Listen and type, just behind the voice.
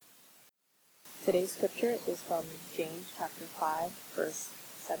Today's scripture is from James chapter 5, verse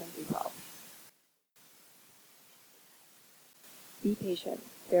 7 through 12. Be patient,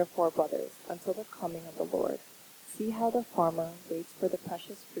 therefore, brothers, until the coming of the Lord. See how the farmer waits for the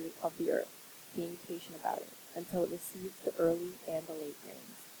precious fruit of the earth, being patient about it, until it receives the early and the late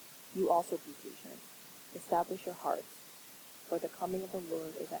rains. You also be patient. Establish your hearts, for the coming of the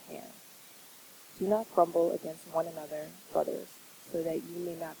Lord is at hand. Do not grumble against one another, brothers, so that you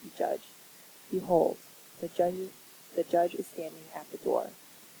may not be judged. Behold, the judge is standing at the door.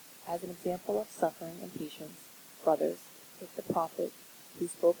 As an example of suffering and patience, brothers, take the prophet who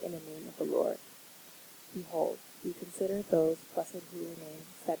spoke in the name of the Lord. Behold, you consider those blessed who remain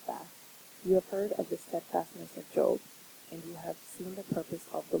steadfast. You have heard of the steadfastness of Job, and you have seen the purpose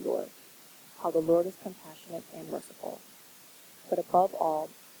of the Lord, how the Lord is compassionate and merciful. But above all,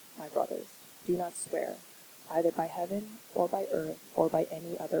 my brothers, do not swear, either by heaven or by earth or by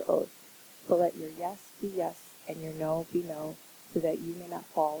any other oath, but let your yes be yes and your no be no, so that you may not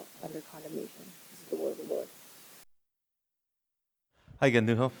fall under condemnation. This is the word of the Lord. Hi again,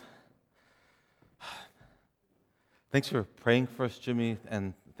 New Hope. Thanks for praying for us, Jimmy,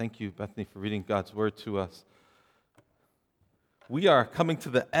 and thank you, Bethany, for reading God's word to us. We are coming to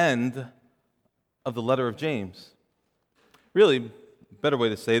the end of the letter of James. Really, a better way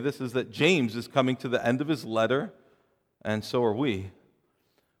to say this is that James is coming to the end of his letter, and so are we.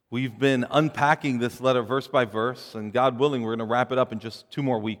 We've been unpacking this letter verse by verse, and God willing, we're going to wrap it up in just 2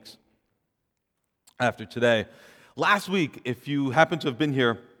 more weeks after today. Last week, if you happen to have been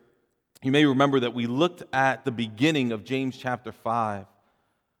here, you may remember that we looked at the beginning of James chapter 5,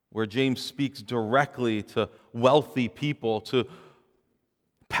 where James speaks directly to wealthy people, to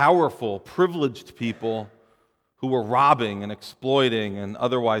powerful, privileged people who were robbing and exploiting and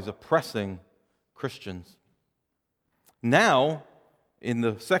otherwise oppressing Christians. Now, in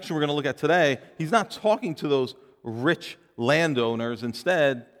the section we're going to look at today, he's not talking to those rich landowners.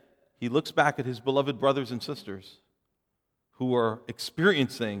 Instead, he looks back at his beloved brothers and sisters who are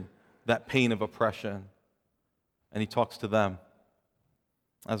experiencing that pain of oppression, and he talks to them.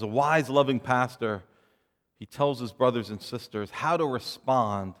 As a wise, loving pastor, he tells his brothers and sisters how to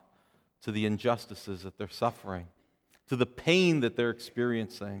respond to the injustices that they're suffering, to the pain that they're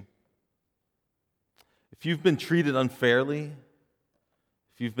experiencing. If you've been treated unfairly,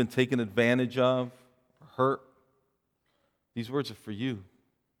 if you've been taken advantage of or hurt, these words are for you.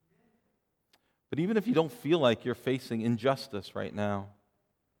 But even if you don't feel like you're facing injustice right now,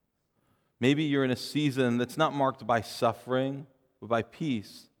 maybe you're in a season that's not marked by suffering, but by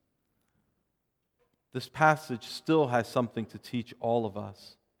peace, this passage still has something to teach all of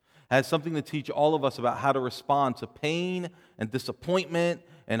us. It has something to teach all of us about how to respond to pain and disappointment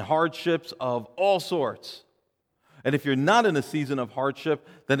and hardships of all sorts. And if you're not in a season of hardship,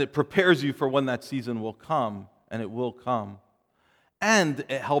 then it prepares you for when that season will come, and it will come. And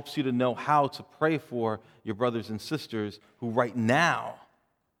it helps you to know how to pray for your brothers and sisters who right now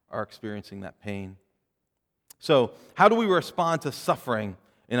are experiencing that pain. So, how do we respond to suffering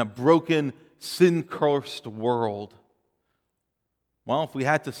in a broken, sin-cursed world? Well, if we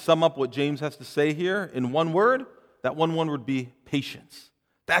had to sum up what James has to say here in one word, that one word would be patience.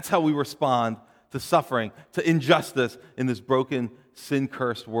 That's how we respond to suffering, to injustice in this broken,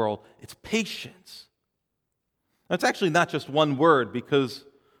 sin-cursed world. It's patience. Now, it's actually not just one word, because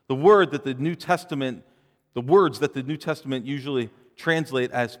the words that the New Testament usually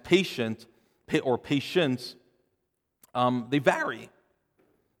translate as patient or patience, they vary.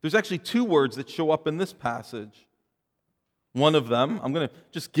 There's actually 2 words that show up in this passage. One of them, I'm going to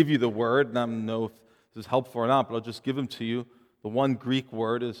just give you the word, and I don't know if this is helpful or not, but I'll just give them to you. The one Greek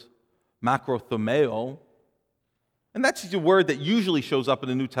word is makrothomeo, and that's the word that usually shows up in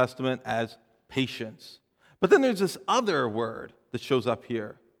the New Testament as patience. But then there's this other word that shows up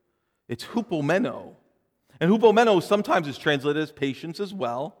here. It's hupomeno. And hupomeno sometimes is translated as patience as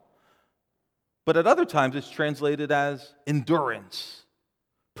well, but at other times it's translated as endurance,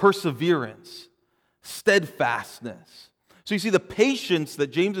 perseverance, steadfastness. So you see, the patience that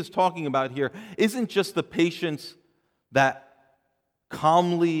James is talking about here isn't just the patience that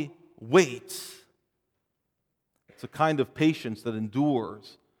calmly waits. It's a kind of patience that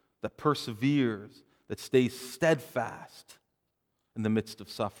endures, that perseveres, that stays steadfast in the midst of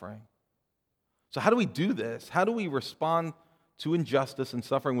suffering. So how do we do this? How do we respond to injustice and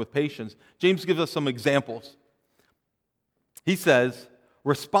suffering with patience? James gives us some examples. He says,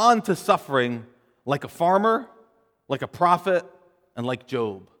 respond to suffering like a farmer, like a prophet, and like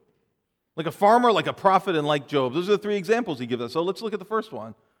Job. Like a farmer, like a prophet, and like Job. Those are the 3 examples he gives us. So let's look at the first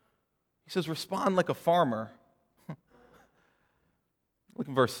one. He says, respond like a farmer. Look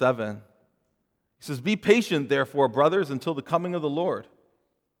at verse 7. He says, "Be patient, therefore, brothers, until the coming of the Lord.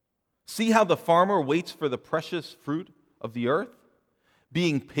 See how the farmer waits for the precious fruit of the earth,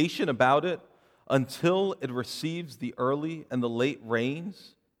 being patient about it until it receives the early and the late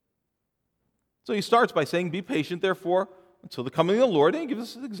rains." So he starts by saying, "Be patient, therefore, until the coming of the Lord." And he gives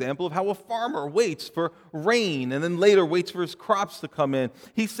us an example of how a farmer waits for rain and then later waits for his crops to come in.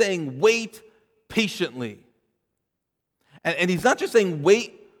 He's saying, wait patiently. And he's not just saying,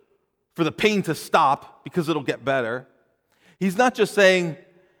 wait for the pain to stop because it'll get better. He's not just saying,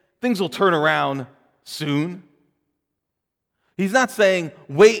 things will turn around soon. He's not saying,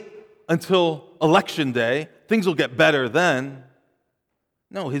 wait until election day, things will get better then.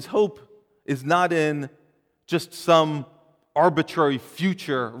 No, his hope is not in just some arbitrary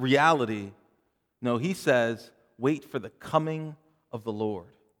future reality. No, he says, wait for the coming of the Lord.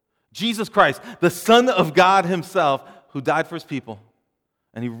 Jesus Christ, the Son of God himself, who died for his people,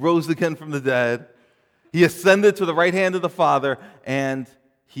 and he rose again from the dead. He ascended to the right hand of the Father, and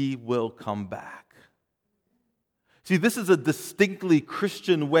he will come back. See, this is a distinctly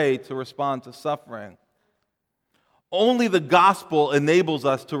Christian way to respond to suffering. Only the gospel enables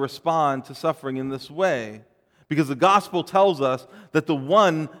us to respond to suffering in this way, because the gospel tells us that the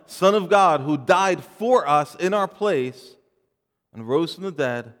one Son of God who died for us in our place and rose from the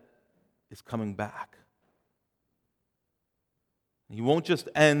dead is coming back. He won't just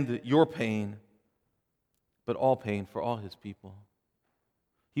end your pain, but all pain for all his people.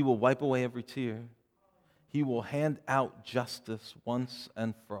 He will wipe away every tear. He will hand out justice once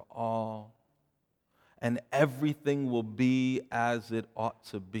and for all. And everything will be as it ought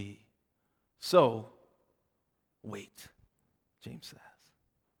to be. So, wait, James says.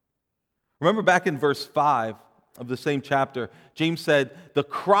 Remember back in verse 5 of the same chapter, James said, "The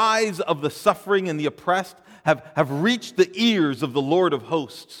cries of the suffering and the oppressed have reached the ears of the Lord of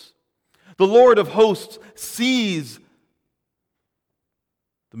hosts. The Lord of hosts sees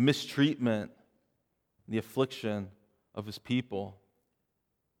the mistreatment, the affliction of his people,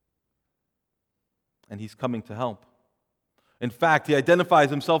 and he's coming to help." In fact, he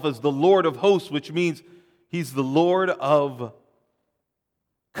identifies himself as the Lord of hosts, which means he's the Lord of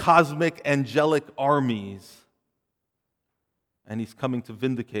cosmic angelic armies. And he's coming to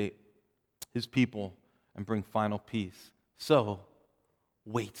vindicate his people and bring final peace. So,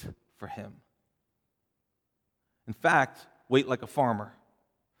 wait for him. In fact, wait like a farmer.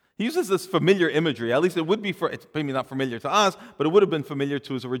 He uses this familiar imagery, at least it would be it's maybe not familiar to us, but it would have been familiar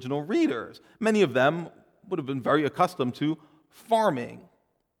to his original readers. Many of them would have been very accustomed to farming.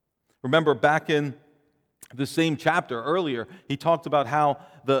 Remember back in the same chapter earlier, he talked about how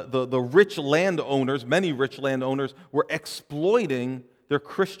the rich landowners, many rich landowners, were exploiting their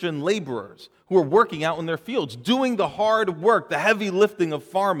Christian laborers who were working out in their fields, doing the hard work, the heavy lifting of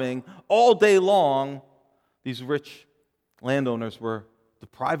farming all day long. These rich landowners were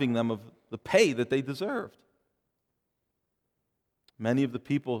depriving them of the pay that they deserved. Many of the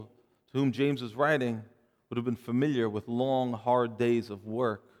people to whom James is writing would have been familiar with long, hard days of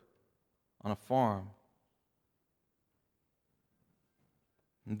work on a farm.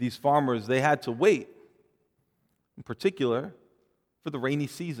 And these farmers, they had to wait, in particular, for the rainy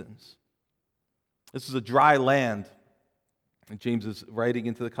seasons. This is a dry land. And James is writing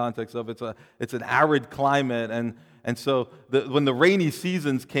into the context of it's an arid climate, and so when the rainy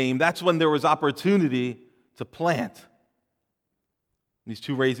seasons came, that's when there was opportunity to plant. These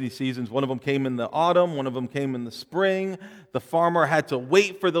two rainy seasons, one of them came in the autumn, one of them came in the spring. The farmer had to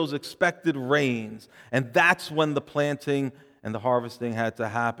wait for those expected rains, and that's when the planting and the harvesting had to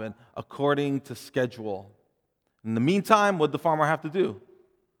happen according to schedule. In the meantime, what did the farmer have to do?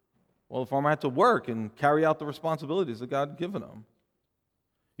 Well, the farmer had to work and carry out the responsibilities that God had given him.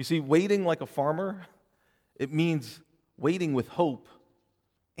 You see, waiting like a farmer, it means waiting with hope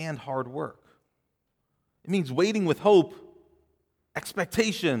and hard work. It means waiting with hope,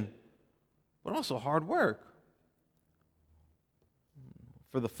 expectation, but also hard work.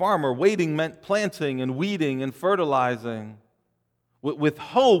 For the farmer, waiting meant planting and weeding and fertilizing. With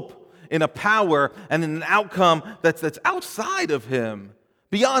hope in a power and in an outcome that's outside of him,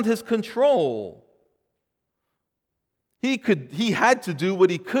 beyond his control. He had to do what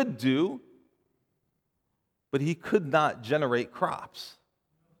he could do, but he could not generate crops.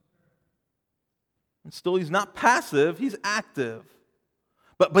 And still, he's not passive, he's active.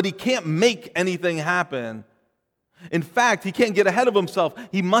 But he can't make anything happen. In fact, he can't get ahead of himself.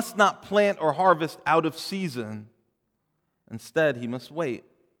 He must not plant or harvest out of season. Instead, he must wait.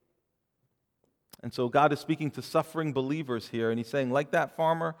 And so God is speaking to suffering believers here, and he's saying, like that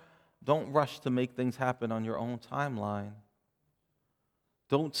farmer, don't rush to make things happen on your own timeline.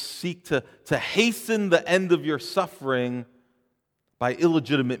 Don't seek to hasten the end of your suffering by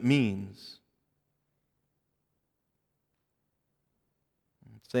illegitimate means.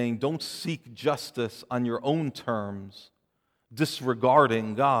 Saying, don't seek justice on your own terms,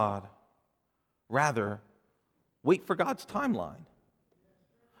 disregarding God. Rather, wait for God's timeline.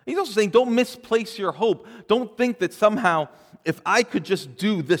 He's also saying, don't misplace your hope. Don't think that somehow, if I could just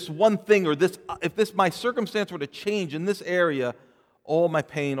do this one thing, or if my circumstance were to change in this area, all my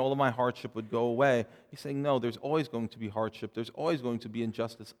pain, all of my hardship would go away. He's saying, no, there's always going to be hardship. There's always going to be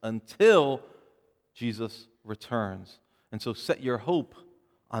injustice until Jesus returns. And so set your hope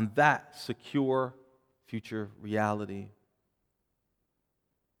on that secure future reality.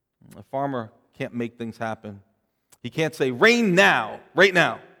 A farmer can't make things happen. He can't say, rain now, right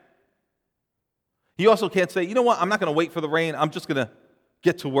now. He also can't say, you know what, I'm not going to wait for the rain. I'm just going to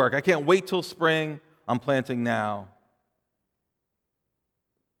get to work. I can't wait till spring. I'm planting now.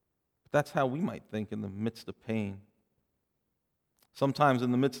 But that's how we might think in the midst of pain. Sometimes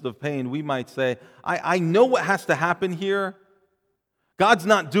in the midst of pain, we might say, I know what has to happen here. God's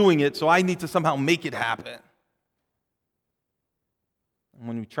not doing it, so I need to somehow make it happen. And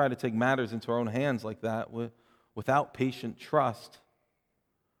when we try to take matters into our own hands like that, without patient trust,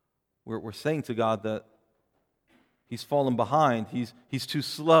 we're saying to God that He's fallen behind, He's too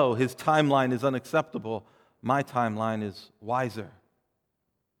slow, His timeline is unacceptable, my timeline is wiser.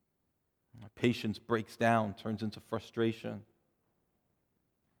 Our patience breaks down, turns into frustration.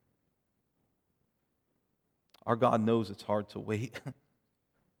 Our God knows it's hard to wait.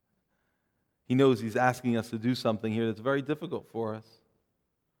 He knows He's asking us to do something here that's very difficult for us.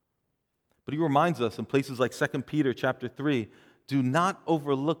 But He reminds us in places like 2 Peter chapter 3, do not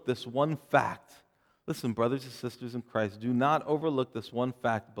overlook this one fact. Listen, brothers and sisters in Christ, do not overlook this one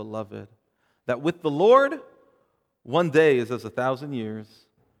fact, beloved, that with the Lord, one day is as 1,000 years,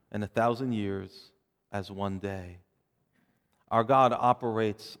 and 1,000 years as one day. Our God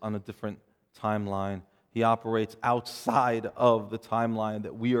operates on a different timeline. He operates outside of the timeline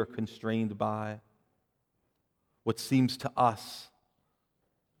that we are constrained by. What seems to us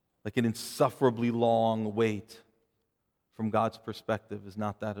like an insufferably long wait, from God's perspective, is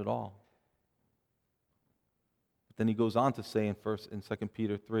not that at all. But then he goes on to say in 2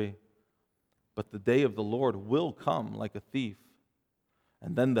 Peter 3, but the day of the Lord will come like a thief,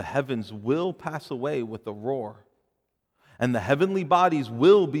 and then the heavens will pass away with a roar. And the heavenly bodies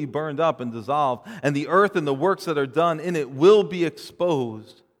will be burned up and dissolved, and the earth and the works that are done in it will be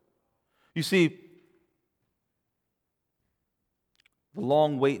exposed. You see, the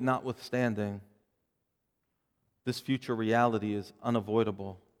long wait notwithstanding, this future reality is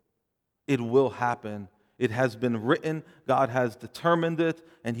unavoidable. It will happen. It has been written, God has determined it,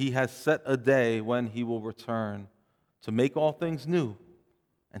 and He has set a day when He will return to make all things new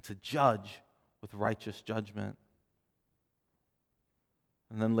and to judge with righteous judgment.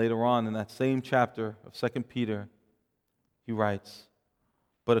 And then later on in that same chapter of 2 Peter, he writes,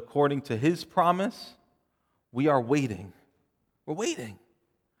 but according to His promise, we are waiting. We're waiting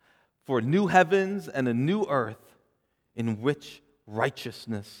for new heavens and a new earth in which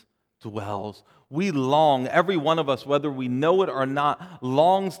righteousness dwells. We long, every one of us, whether we know it or not,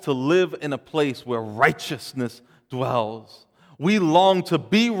 longs to live in a place where righteousness dwells. We long to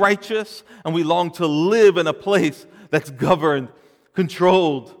be righteous, and we long to live in a place that's governed,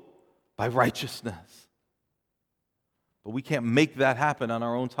 controlled by righteousness. But we can't make that happen on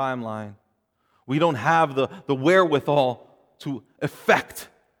our own timeline. We don't have the wherewithal to effect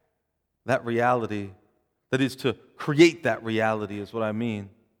that reality. That is, to create that reality is what I mean.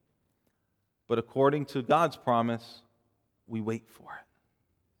 But according to God's promise, we wait for it.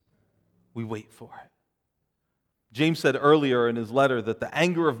 We wait for it. James said earlier in his letter that the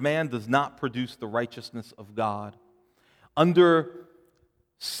anger of man does not produce the righteousness of God. Under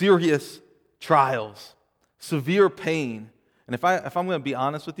serious trials, severe pain, and if I'm going to be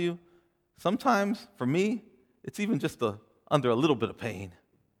honest with you, sometimes for me, it's even just under a little bit of pain,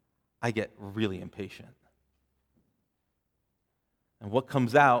 I get really impatient. And what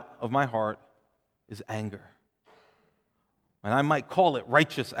comes out of my heart is anger. And I might call it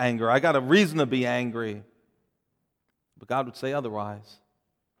righteous anger. I got a reason to be angry. But God would say otherwise.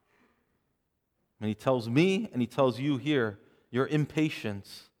 And He tells me and He tells you here, your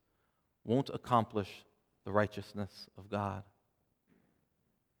impatience won't accomplish the righteousness of God.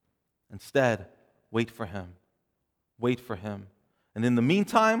 Instead, wait for Him. Wait for Him. And in the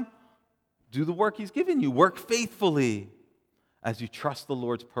meantime, do the work He's given you. Work faithfully as you trust the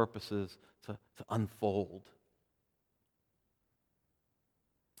Lord's purposes to unfold.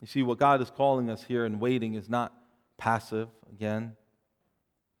 You see, what God is calling us here in waiting is not passive, again.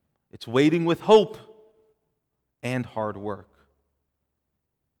 It's waiting with hope and hard work.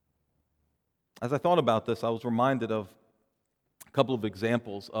 As I thought about this, I was reminded of a couple of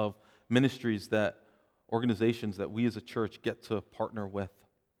examples of ministries organizations that we as a church get to partner with.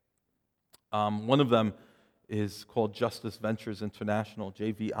 One of them is called Justice Ventures International,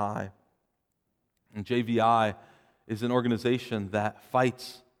 JVI. And JVI is an organization that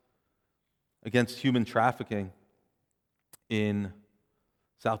fights against human trafficking in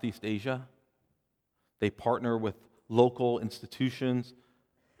Southeast Asia. They partner with local institutions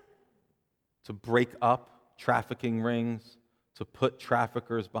to break up trafficking rings, to put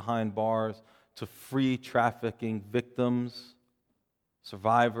traffickers behind bars, to free trafficking victims,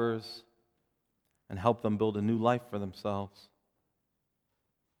 survivors, and help them build a new life for themselves.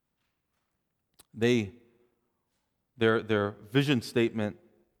 Their vision statement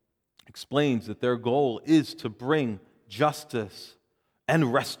explains that their goal is to bring justice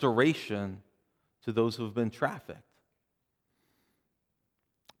and restoration to those who have been trafficked.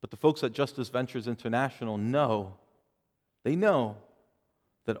 But the folks at Justice Ventures International know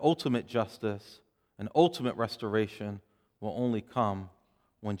that ultimate justice and ultimate restoration will only come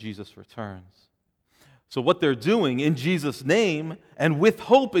when Jesus returns. So what they're doing in Jesus' name and with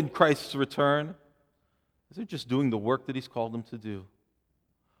hope in Christ's return is they're just doing the work that He's called them to do.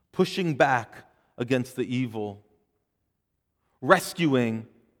 Pushing back against the evil. Rescuing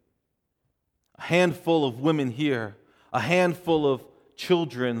a handful of women here, a handful of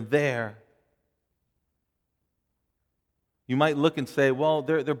children there. You might look and say, well,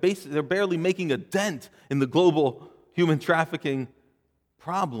 they're barely making a dent in the global human trafficking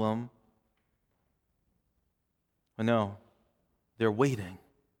problem. I know. They're waiting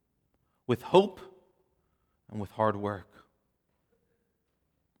with hope and with hard work.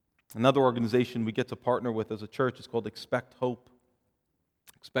 Another organization we get to partner with as a church is called Expect Hope.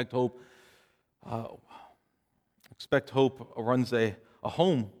 Expect Hope. Expect Hope runs a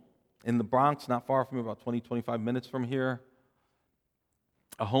home in the Bronx, not far from here, about 25 minutes from here.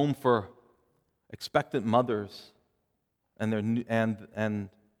 A home for expectant mothers and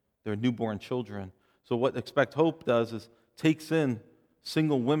their newborn children. So what Expect Hope does is takes in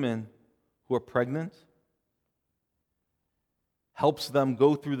single women who are pregnant, helps them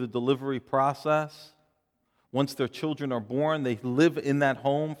go through the delivery process. Once their children are born, they live in that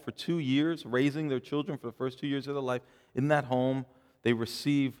home for 2 years, raising their children for the first 2 years of their life. In that home,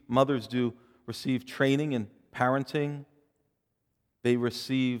 mothers receive training in parenting. They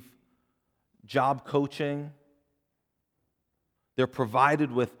receive job coaching. They're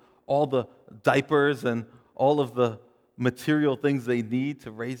provided with all the diapers and all of the material things they need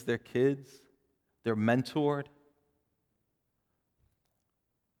to raise their kids. They're mentored.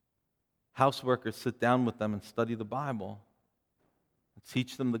 Houseworkers sit down with them and study the Bible,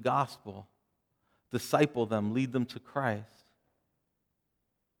 teach them the gospel, disciple them, lead them to Christ.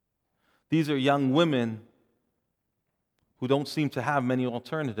 These are young women who don't seem to have many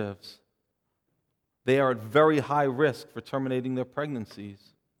alternatives. They are at very high risk for terminating their pregnancies.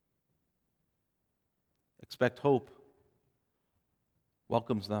 Expect Hope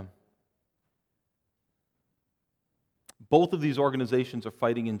welcomes them. Both of these organizations are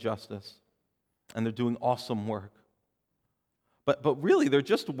fighting injustice, and they're doing awesome work. But really, they're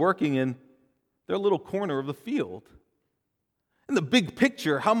just working in their little corner of the field. In the big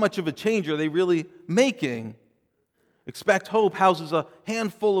picture, how much of a change are they really making? Expect Hope houses a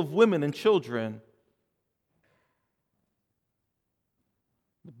handful of women and children.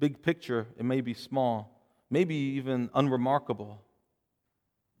 The big picture, it may be small, maybe even unremarkable,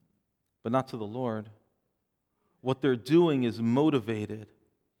 but not to the Lord. What they're doing is motivated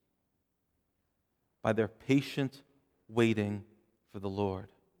by their patient waiting for the Lord.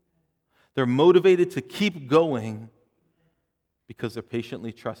 They're motivated to keep going because they're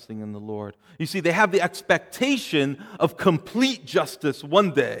patiently trusting in the Lord. You see, they have the expectation of complete justice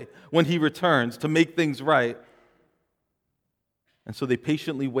one day when He returns to make things right. And so they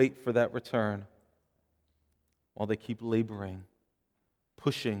patiently wait for that return while they keep laboring,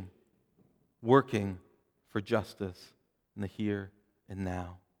 pushing, working for justice in the here and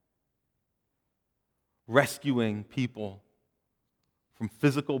now. Rescuing people from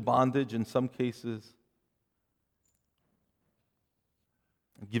physical bondage in some cases,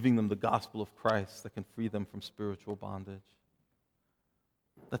 and giving them the gospel of Christ that can free them from spiritual bondage.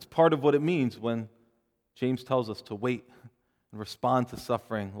 That's part of what it means when James tells us to wait and respond to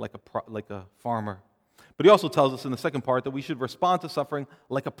suffering like a farmer. But he also tells us in the second part that we should respond to suffering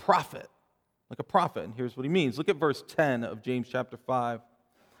like a prophet. Like a prophet. And here's what he means. Look at verse 10 of James chapter 5.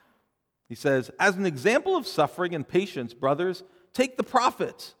 He says, "As an example of suffering and patience, brothers, take the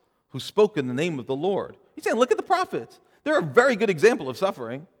prophets who spoke in the name of the Lord. He's saying, look at the prophets. They're a very good example of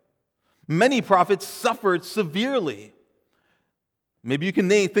suffering. Many prophets suffered severely. Maybe you can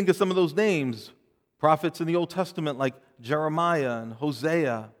think of some of those names. Prophets in the Old Testament like Jeremiah and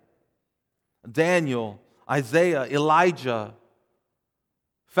Hosea, Daniel, Isaiah, Elijah.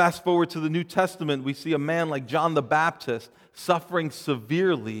 Fast forward to the New Testament, we see a man like John the Baptist suffering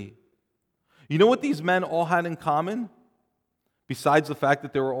severely. You know what these men all had in common? Besides the fact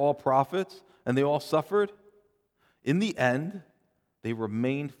that they were all prophets and they all suffered, in the end, they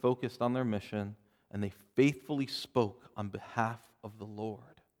remained focused on their mission and they faithfully spoke on behalf of the Lord.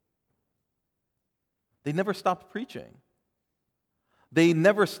 They never stopped preaching. They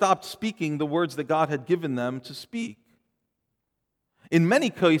never stopped speaking the words that God had given them to speak. In many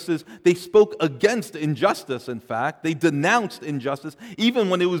cases, they spoke against injustice, in fact. They denounced injustice, even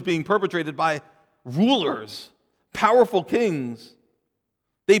when it was being perpetrated by rulers, powerful kings.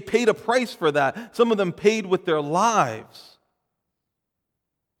 They paid a price for that. Some of them paid with their lives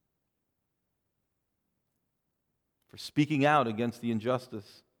for speaking out against the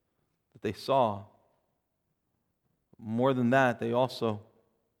injustice that they saw. More than that, they also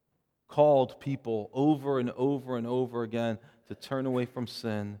called people over and over and over again to turn away from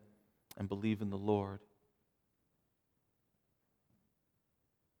sin and believe in the Lord.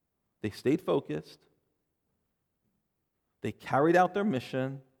 They stayed focused. They carried out their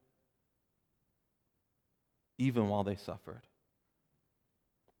mission even while they suffered.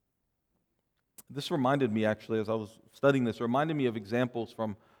 This reminded me, actually, as I was studying this, reminded me of examples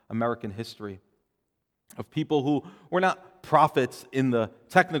from American history of people who were not prophets in the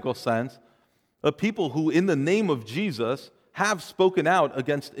technical sense, but people who, in the name of Jesus, have spoken out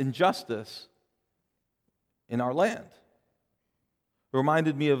against injustice in our land. It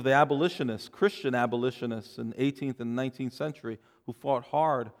reminded me of the abolitionists, Christian abolitionists in the 18th and 19th century who fought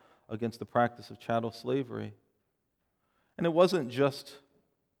hard against the practice of chattel slavery. And it wasn't just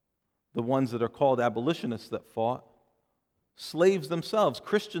the ones that are called abolitionists that fought. Slaves themselves,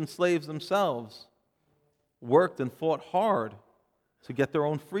 Christian slaves themselves, worked and fought hard to get their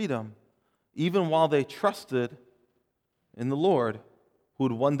own freedom, even while they trusted in the Lord, who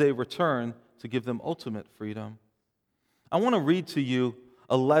would one day return to give them ultimate freedom. I want to read to you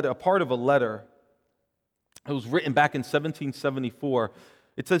a part of a letter. It was written back in 1774.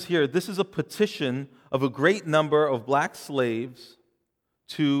 It says here, this is a petition of a great number of black slaves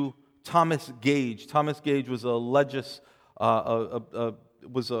to Thomas Gage. Thomas Gage was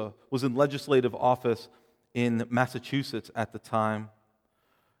was in legislative office in Massachusetts at the time.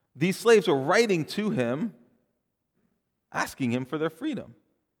 These slaves were writing to him, asking him for their freedom.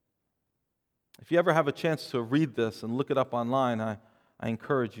 If you ever have a chance to read this and look it up online, I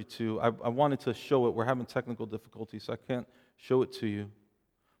encourage you to. I wanted to show it. We're having technical difficulties, so I can't show it to you.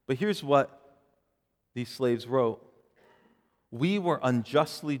 But here's what these slaves wrote. We were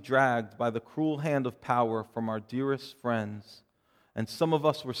unjustly dragged by the cruel hand of power from our dearest friends, and some of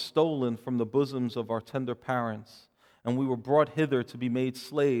us were stolen from the bosoms of our tender parents, and we were brought hither to be made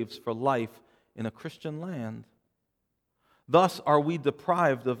slaves for life in a Christian land. Thus are we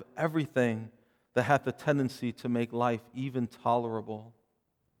deprived of everything that hath the tendency to make life even tolerable.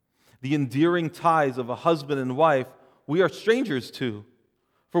 The endearing ties of a husband and wife we are strangers to,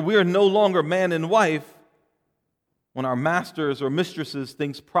 for we are no longer man and wife when our masters or mistresses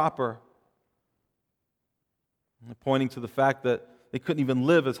thinks proper. Pointing to the fact that they couldn't even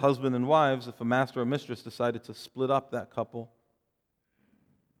live as husband and wives if a master or mistress decided to split up that couple.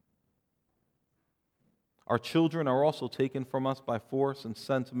 Our children are also taken from us by force and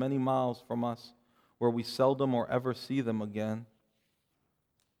sent many miles from us, where we seldom or ever see them again.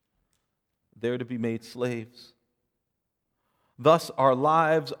 They're to be made slaves. Thus our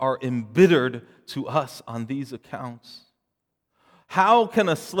lives are embittered to us on these accounts. How can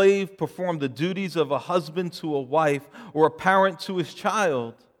a slave perform the duties of a husband to a wife or a parent to his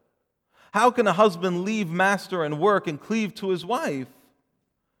child? How can a husband leave master and work and cleave to his wife?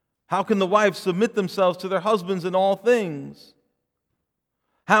 How can the wives submit themselves to their husbands in all things?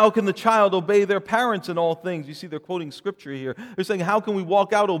 How can the child obey their parents in all things? You see, they're quoting scripture here. They're saying, how can we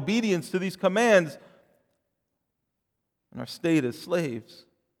walk out obedience to these commands in our state as slaves?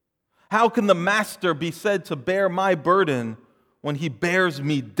 How can the master be said to bear my burden when he bears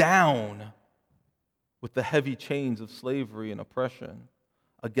me down with the heavy chains of slavery and oppression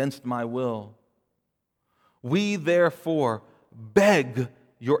against my will? We therefore beg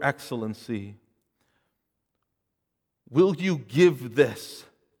your excellency, will you give this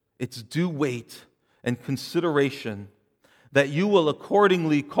its due weight and consideration, that you will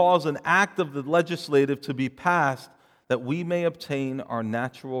accordingly cause an act of the legislative to be passed that we may obtain our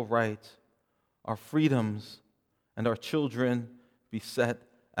natural right, our freedoms, and our children be set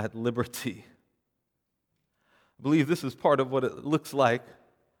at liberty. I believe this is part of what it looks like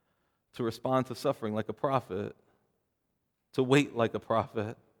to respond to suffering like a prophet, to wait like a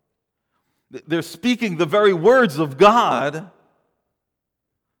prophet. They're speaking the very words of God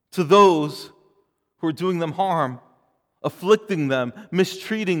to those who are doing them harm, afflicting them,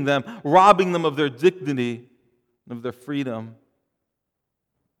 mistreating them, robbing them of their dignity and of their freedom.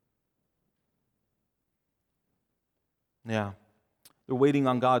 Yeah, they're waiting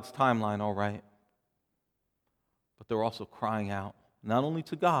on God's timeline, all right. But they're also crying out, not only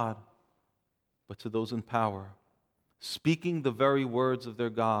to God, but to those in power, speaking the very words of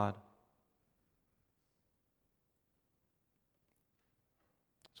their God.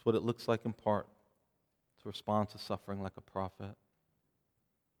 It's what it looks like in part to respond to suffering like a prophet.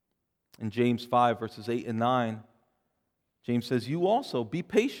 In James 5, verses 8 and 9, James says, "You also be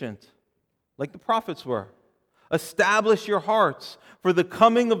patient, like the prophets were. Establish your hearts, for the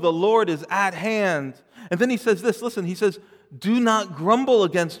coming of the Lord is at hand." And then he says this, listen, he says, "Do not grumble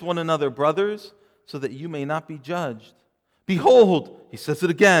against one another, brothers, so that you may not be judged. Behold," he says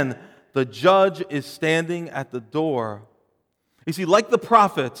it again, "the judge is standing at the door." You see, like the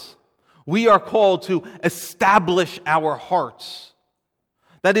prophets, we are called to establish our hearts.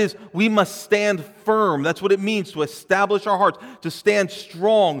 That is, we must stand firm. That's what it means to establish our hearts, to stand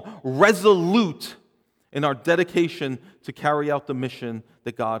strong, resolute in our dedication to carry out the mission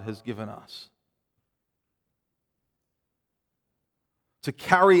that God has given us. To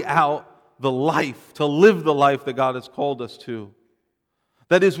carry out the life, to live the life that God has called us to.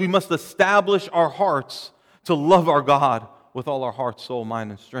 That is, we must establish our hearts to love our God with all our heart, soul, mind,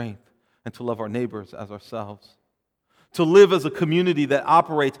 and strength, and to love our neighbors as ourselves. To live as a community that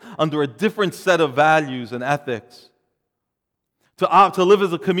operates under a different set of values and ethics. To live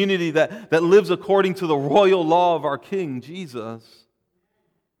as a community that lives according to the royal law of our King, Jesus.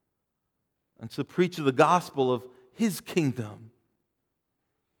 And to preach the gospel of His kingdom.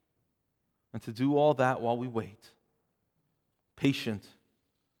 And to do all that while we wait. Patient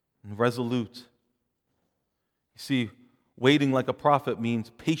and resolute. You see, waiting like a prophet means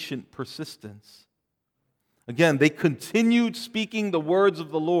patient persistence. Again, they continued speaking the words of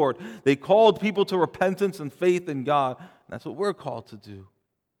the Lord. They called people to repentance and faith in God. And that's what we're called to do.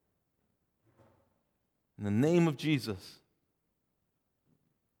 In the name of Jesus.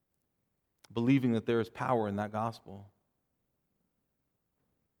 Believing that there is power in that gospel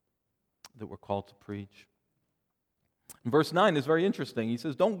that we're called to preach. And verse 9 is very interesting. He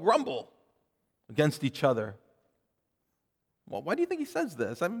says, "Don't grumble against each other." Well, why do you think he says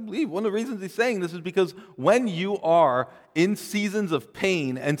this? I believe one of the reasons he's saying this is because when you are in seasons of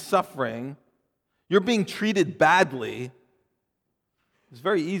pain and suffering, you're being treated badly, it's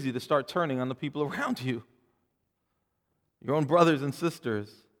very easy to start turning on the people around you. Your own brothers and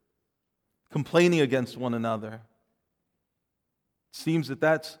sisters, complaining against one another. It seems that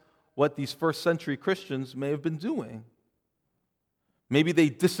that's what these first century Christians may have been doing. Maybe they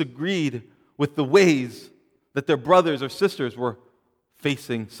disagreed with the ways that their brothers or sisters were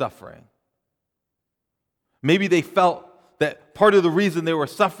facing suffering. Maybe they felt that part of the reason they were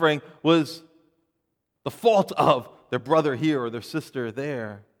suffering was the fault of their brother here or their sister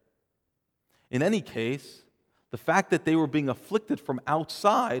there. In any case, the fact that they were being afflicted from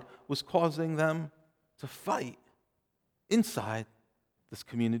outside was causing them to fight inside this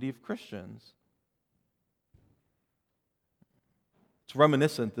community of Christians. It's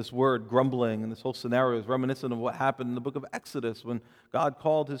reminiscent, this word grumbling and this whole scenario is reminiscent of what happened in the book of Exodus when God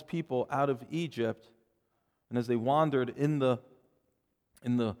called His people out of Egypt. And as they wandered in the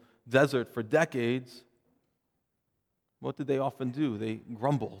desert for decades, what did they often do? They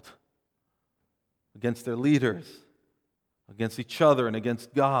grumbled against their leaders, against each other, and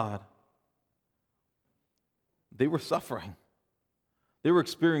against God. They were suffering. They were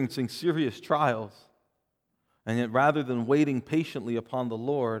experiencing serious trials. And yet, rather than waiting patiently upon the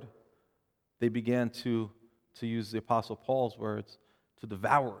Lord, they began to use the Apostle Paul's words, to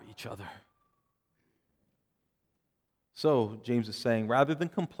devour each other. So, James is saying, rather than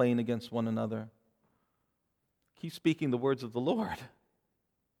complain against one another, keep speaking the words of the Lord,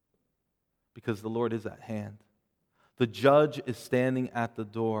 because the Lord is at hand. The judge is standing at the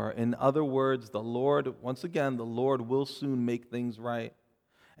door. In other words, the Lord, once again, the Lord will soon make things right.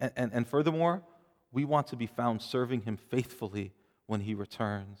 And furthermore, we want to be found serving Him faithfully when He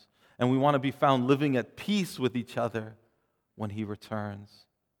returns. And we want to be found living at peace with each other when He returns.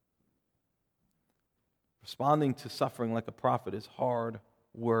 Responding to suffering like a prophet is hard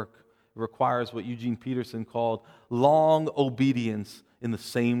work. requires what Eugene Peterson called long obedience in the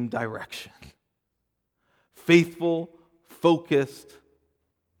same direction. Faithful, focused,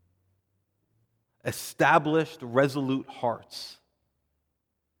 established, resolute hearts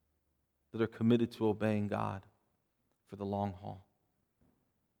that are committed to obeying God for the long haul.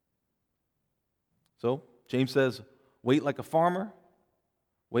 So, James says, wait like a farmer,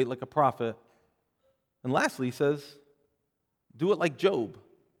 wait like a prophet. And lastly, he says, do it like Job.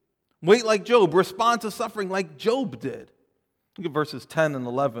 Wait like Job. Respond to suffering like Job did. Look at verses 10 and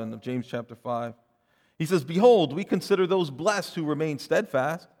 11 of James chapter 5. He says, behold, we consider those blessed who remain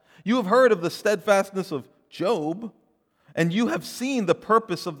steadfast. You have heard of the steadfastness of Job, and you have seen the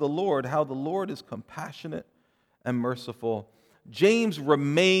purpose of the Lord, how the Lord is compassionate and merciful. Job,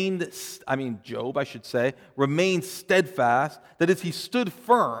 remained steadfast. That is, he stood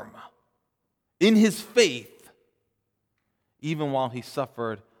firm in his faith, even while he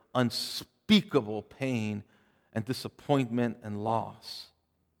suffered unspeakable pain and disappointment and loss.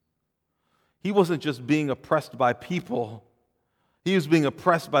 He wasn't just being oppressed by people. He was being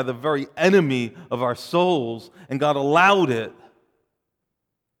oppressed by the very enemy of our souls, and God allowed it.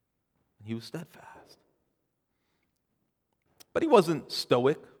 He was steadfast. But he wasn't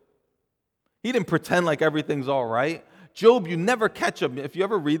stoic. He didn't pretend like everything's all right. Job, you never catch him. If you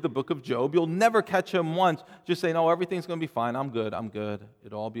ever read the book of Job, you'll never catch him once just saying, oh, everything's going to be fine. I'm good.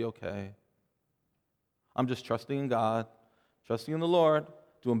 It'll all be okay. I'm just trusting in God, trusting in the Lord,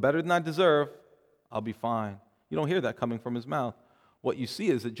 doing better than I deserve. I'll be fine. You don't hear that coming from his mouth. What you see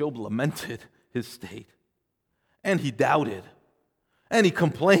is that Job lamented his state, and he doubted, and he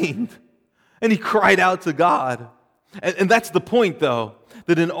complained, and he cried out to God. And that's the point, though,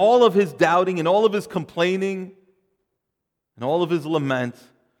 that in all of his doubting, in all of his complaining, in all of his lament,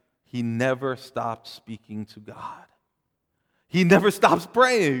 he never stopped speaking to God. He never stops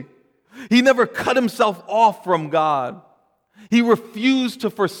praying. He never cut himself off from God. He refused to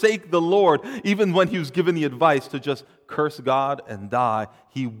forsake the Lord, even when he was given the advice to just curse God and die.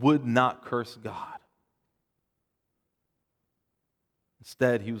 He would not curse God.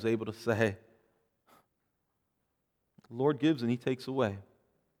 Instead, he was able to say, the Lord gives and he takes away.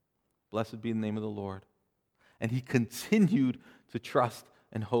 Blessed be the name of the Lord. And he continued to trust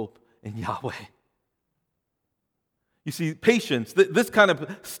and hope in Yahweh. You see, patience, this kind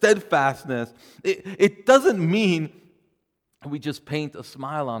of steadfastness, it doesn't mean we just paint a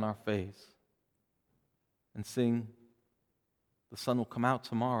smile on our face and sing, the sun will come out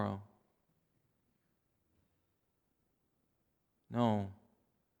tomorrow. No.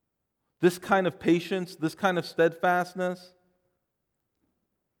 This kind of patience, this kind of steadfastness,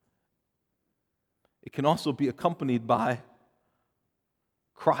 it can also be accompanied by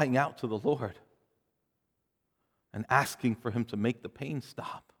crying out to the Lord and asking for him to make the pain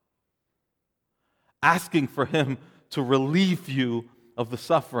stop. Asking for him to relieve you of the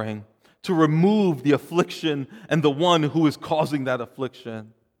suffering, to remove the affliction and the one who is causing that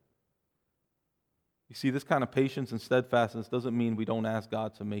affliction. You see, this kind of patience and steadfastness doesn't mean we don't ask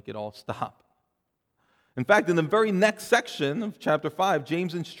God to make it all stop. In fact, in the very next section of chapter 5,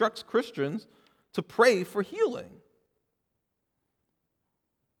 James instructs Christians to pray for healing.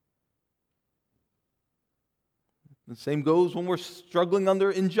 The same goes when we're struggling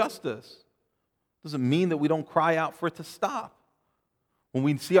under injustice. Doesn't mean that we don't cry out for it to stop. When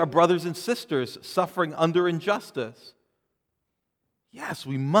we see our brothers and sisters suffering under injustice, yes,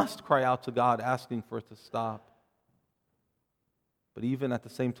 we must cry out to God asking for it to stop. But even at the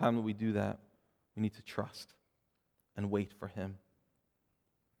same time that we do that, we need to trust and wait for him.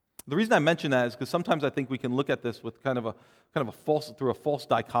 The reason I mention that is because sometimes I think we can look at this with kind of a false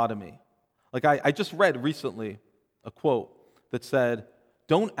dichotomy. Like I just read recently a quote that said,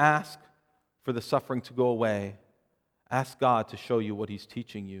 "Don't ask for the suffering to go away. Ask God to show you what he's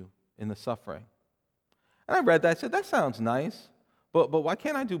teaching you in the suffering." And I read that, I said, that sounds nice, but why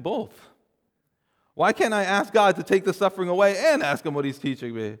can't I do both? Why can't I ask God to take the suffering away and ask him what he's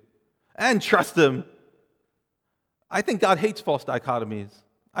teaching me? And trust him? I think God hates false dichotomies.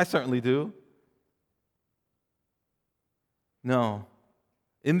 I certainly do. No.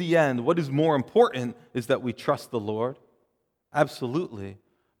 In the end, what is more important is that we trust the Lord. Absolutely.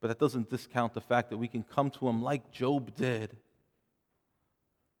 But that doesn't discount the fact that we can come to him like Job did.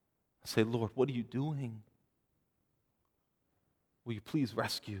 Say, Lord, what are you doing? Will you please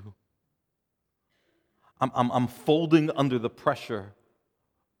rescue? I'm folding under the pressure.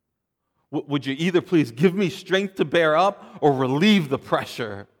 Would you either please give me strength to bear up or relieve the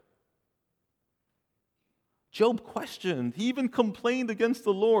pressure? Job questioned. He even complained against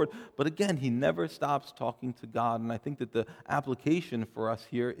the Lord. But again, he never stops talking to God. And I think that the application for us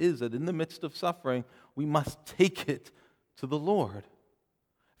here is that in the midst of suffering, we must take it to the Lord.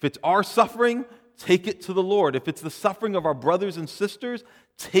 If it's our suffering, take it to the Lord. If it's the suffering of our brothers and sisters,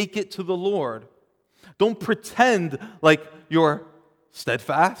 take it to the Lord. Don't pretend like you're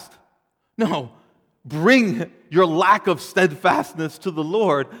steadfast. No, bring your lack of steadfastness to the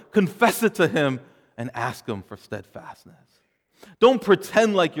Lord, confess it to Him, and ask Him for steadfastness. Don't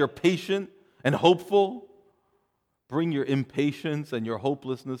pretend like you're patient and hopeful. Bring your impatience and your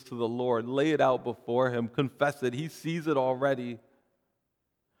hopelessness to the Lord. Lay it out before Him. Confess it. He sees it already.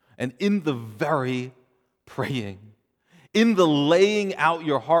 And in the very praying, in the laying out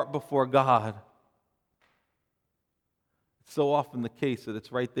your heart before God, it's so often the case that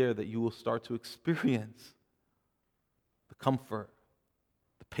it's right there that you will start to experience the comfort,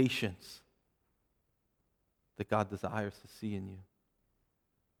 the patience that God desires to see in you.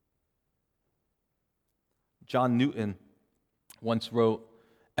 John Newton once wrote,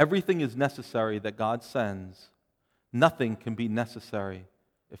 "Everything is necessary that God sends. Nothing can be necessary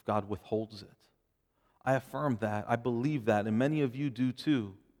if God withholds it." I affirm that. I believe that, and many of you do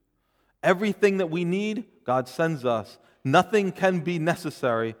too. Everything that we need, God sends us. Nothing can be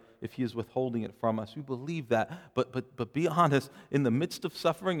necessary if He is withholding it from us. We believe that, but be honest, in the midst of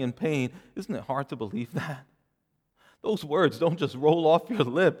suffering and pain, isn't it hard to believe that? Those words don't just roll off your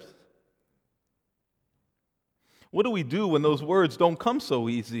lips. What do we do when those words don't come so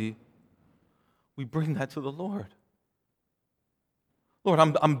easy? We bring that to the Lord. Lord,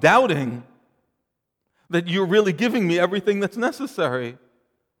 I'm doubting that You're really giving me everything that's necessary.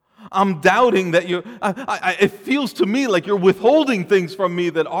 I'm doubting that it feels to me like You're withholding things from me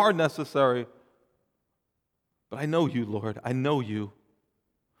that are necessary. But I know You, Lord. I know You.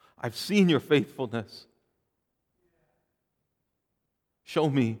 I've seen Your faithfulness. Show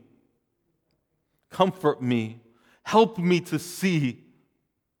me. Comfort me. Help me to see.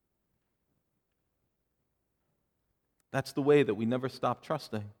 That's the way that we never stop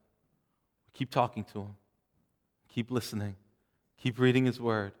trusting. Keep talking to Him. Keep listening. Keep reading His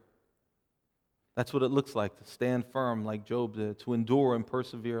Word. That's what it looks like to stand firm like Job did, to endure and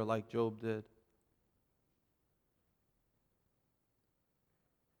persevere like Job did.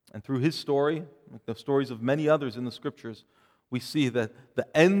 And through his story, like the stories of many others in the Scriptures, we see that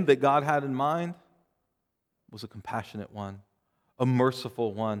the end that God had in mind was a compassionate one, a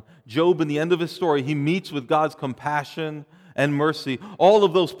merciful one. Job, in the end of his story, he meets with God's compassion and mercy. All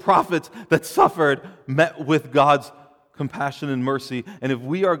of those prophets that suffered met with God's compassion and mercy. And if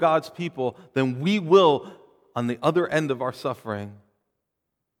we are God's people, then we will, on the other end of our suffering,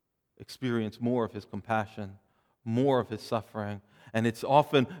 experience more of His compassion, more of His suffering. And it's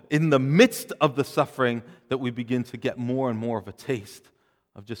often in the midst of the suffering that we begin to get more and more of a taste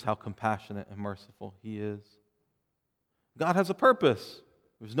of just how compassionate and merciful He is. God has a purpose.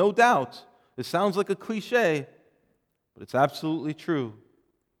 There's no doubt. It sounds like a cliche, but it's absolutely true.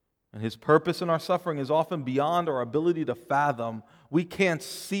 And His purpose in our suffering is often beyond our ability to fathom. We can't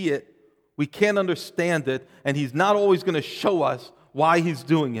see it. We can't understand it. And He's not always going to show us why He's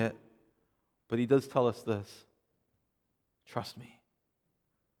doing it. But He does tell us this: trust me.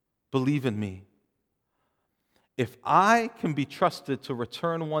 Believe in me. If I can be trusted to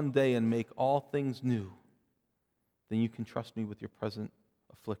return one day and make all things new, then you can trust me with your present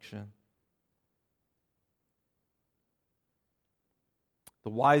affliction. The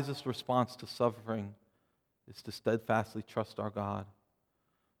wisest response to suffering is to steadfastly trust our God,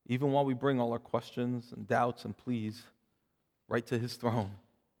 even while we bring all our questions and doubts and pleas right to His throne.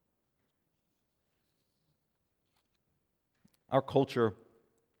 Our culture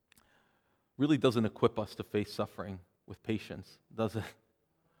really doesn't equip us to face suffering with patience, does it?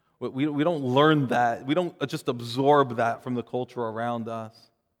 We don't learn that. We don't just absorb that from the culture around us.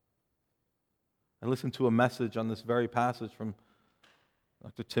 I listened to a message on this very passage from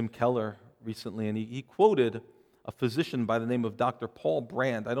Dr. Tim Keller recently, and he quoted a physician by the name of Dr. Paul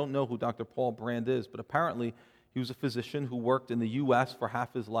Brand. I don't know who Dr. Paul Brand is, but apparently he was a physician who worked in the U.S. for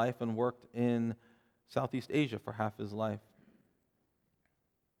half his life and worked in Southeast Asia for half his life.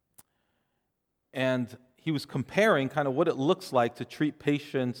 And he was comparing kind of what it looks like to treat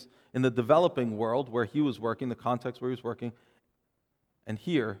patients in the developing world where he was working, the context where he was working, and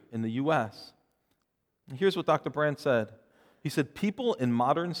here in the U.S. And here's what Dr. Brand said. He said, people in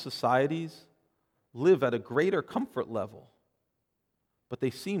modern societies live at a greater comfort level, but they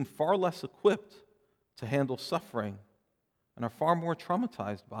seem far less equipped to handle suffering and are far more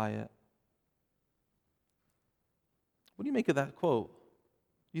traumatized by it. What do you make of that quote?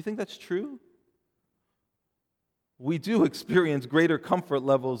 Do you think that's true? we do experience greater comfort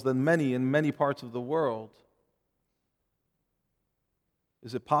levels than many in many parts of the world.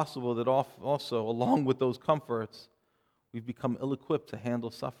 Is it possible that also, along with those comforts, we've become ill-equipped to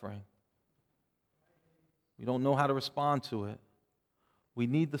handle suffering? We don't know how to respond to it. We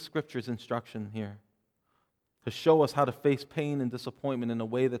need the Scripture's instruction here to show us how to face pain and disappointment in a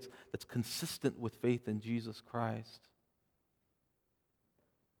way that's consistent with faith in Jesus Christ.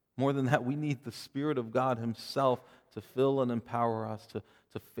 More than that, we need the Spirit of God Himself to fill and empower us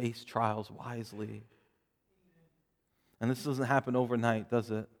to face trials wisely. And this doesn't happen overnight,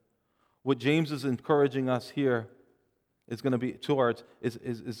 does it? What James is encouraging us here is going to be is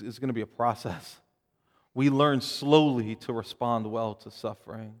going to be a process. We learn slowly to respond well to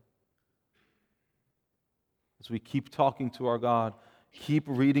suffering. As we keep talking to our God, keep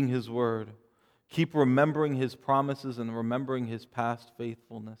reading His Word, keep remembering His promises and remembering His past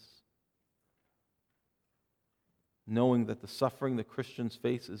faithfulness, knowing that the suffering that Christians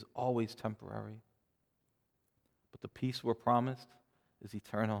face is always temporary, but the peace we're promised is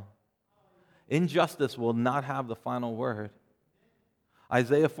eternal. Injustice will not have the final word.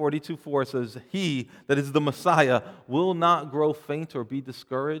 Isaiah 42:4 says, "He, that is the Messiah, will not grow faint or be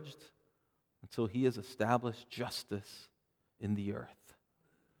discouraged until He has established justice in the earth."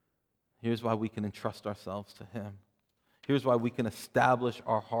 Here's why we can entrust ourselves to Him. Here's why we can establish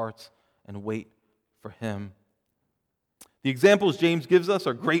our hearts and wait for Him. The examples James gives us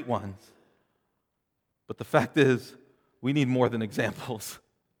are great ones. But the fact is, we need more than examples.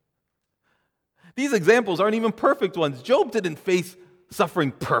 These examples aren't even perfect ones. Job didn't face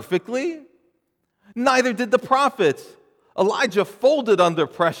suffering perfectly. Neither did the prophets. Elijah folded under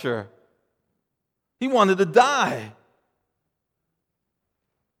pressure. He wanted to die.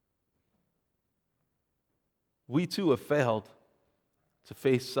 We too have failed to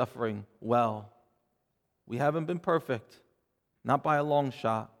face suffering well. We haven't been perfect, not by a long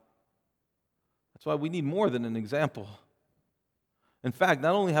shot. That's why we need more than an example. In fact,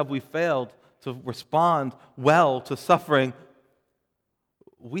 not only have we failed to respond well to suffering,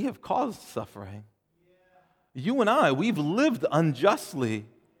 we have caused suffering. You and I, we've lived unjustly.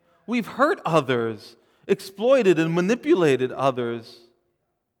 We've hurt others, exploited and manipulated others.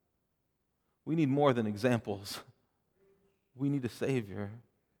 We need more than examples. We need a Savior.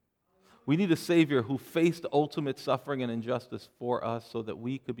 We need a Savior who faced ultimate suffering and injustice for us so that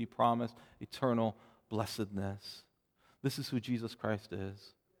we could be promised eternal blessedness. This is who Jesus Christ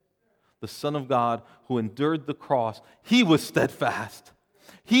is. The Son of God who endured the cross. He was steadfast.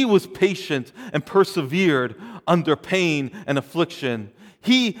 He was patient and persevered under pain and affliction.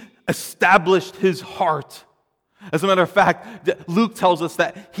 He established His heart. As a matter of fact, Luke tells us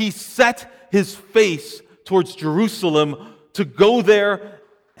that He set His face towards Jerusalem to go there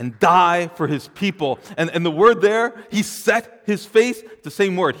and die for His people. And the word there, He set His face, the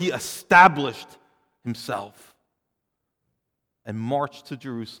same word. He established Himself and marched to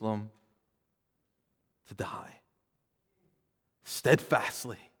Jerusalem to die.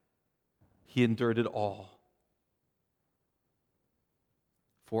 Steadfastly, He endured it all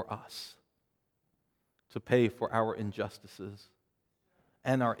for us, to pay for our injustices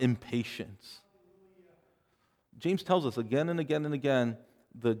and our impatience. James tells us again and again and again,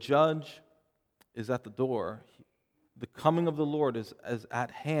 the judge is at the door. The coming of the Lord is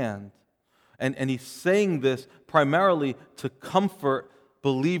at hand. And he's saying this primarily to comfort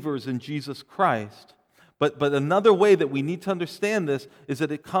believers in Jesus Christ. But another way that we need to understand this is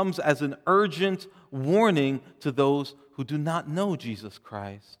that it comes as an urgent warning to those who do not know Jesus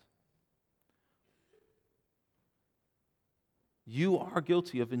Christ. You are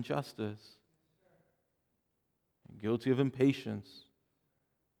guilty of injustice, guilty of impatience,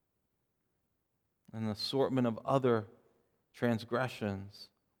 and an assortment of other transgressions.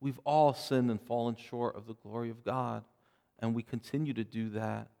 We've all sinned and fallen short of the glory of God, and we continue to do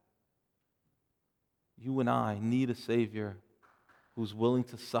that. You and I need a Savior who's willing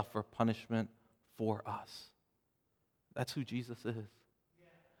to suffer punishment for us. That's who Jesus is.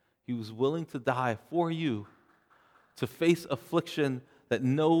 He was willing to die for you, to face affliction that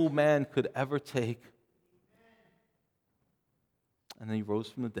no man could ever take. And then He rose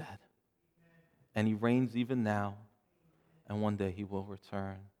from the dead. And He reigns even now. And one day He will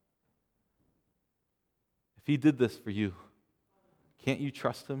return. If He did this for you, can't you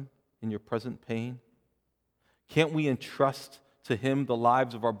trust Him in your present pain? Can't we entrust to Him the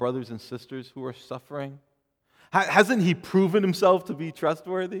lives of our brothers and sisters who are suffering? Hasn't He proven Himself to be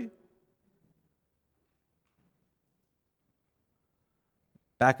trustworthy?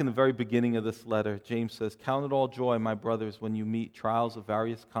 Back in the very beginning of this letter, James says, "Count it all joy, my brothers, when you meet trials of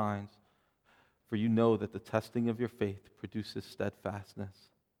various kinds. for you know that the testing of your faith produces steadfastness.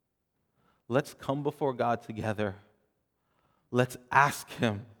 Let's come before God together. Let's ask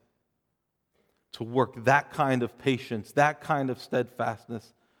Him to work that kind of patience, that kind of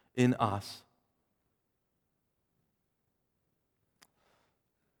steadfastness in us.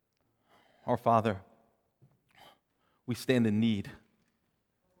 Our Father, we stand in need.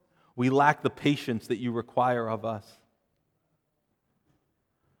 We lack the patience that you require of us.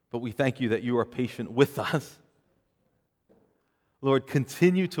 But we thank you that you are patient with us. Lord,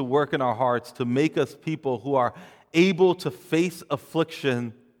 continue to work in our hearts to make us people who are able to face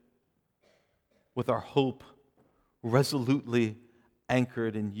affliction with our hope resolutely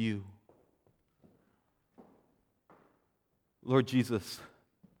anchored in you. Lord Jesus,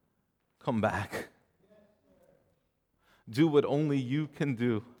 come back. Do what only you can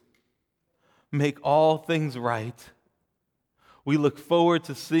do. Make all things right. We look forward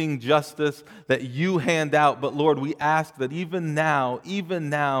to seeing justice that you hand out, but Lord, we ask that even now,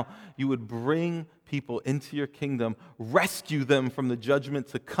 you would bring people into your kingdom, rescue them from the judgment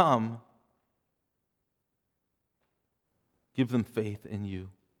to come. Give them faith in you.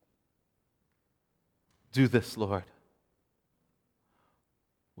 Do this, Lord.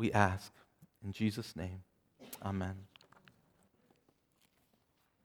 We ask in Jesus' name. Amen.